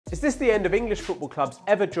Is this the end of English football clubs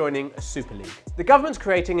ever joining a Super League? The government's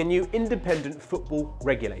creating a new independent football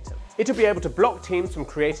regulator. It'll be able to block teams from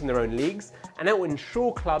creating their own leagues, and it will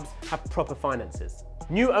ensure clubs have proper finances.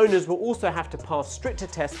 New owners will also have to pass stricter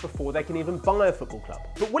tests before they can even buy a football club.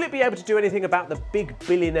 But will it be able to do anything about the big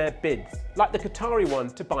billionaire bids, like the Qatari one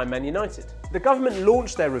to buy Man United? The government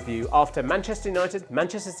launched their review after Manchester United,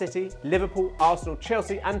 Manchester City, Liverpool, Arsenal,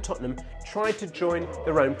 Chelsea and Tottenham tried to join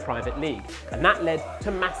their own private league, and that led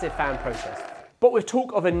to massive fan protests. But with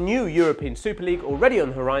talk of a new European Super League already on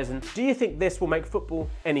the horizon, do you think this will make football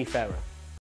any fairer?